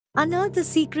Unearth the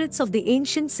secrets of the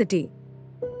ancient city.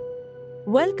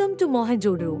 Welcome to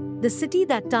Mohenjo-daro, the city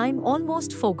that time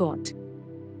almost forgot.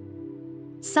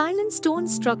 Silent stone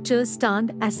structures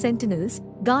stand as sentinels,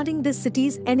 guarding this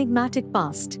city's enigmatic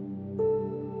past.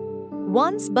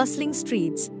 Once bustling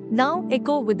streets, now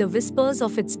echo with the whispers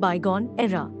of its bygone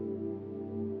era.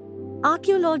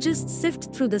 Archaeologists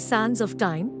sift through the sands of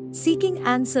time, seeking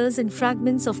answers in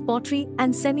fragments of pottery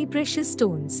and semi-precious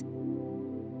stones.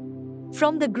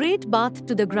 From the Great Bath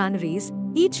to the granaries,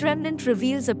 each remnant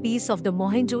reveals a piece of the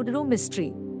Mohenjo-daro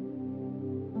mystery.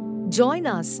 Join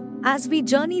us as we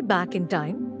journey back in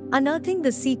time, unearthing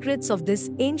the secrets of this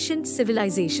ancient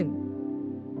civilization.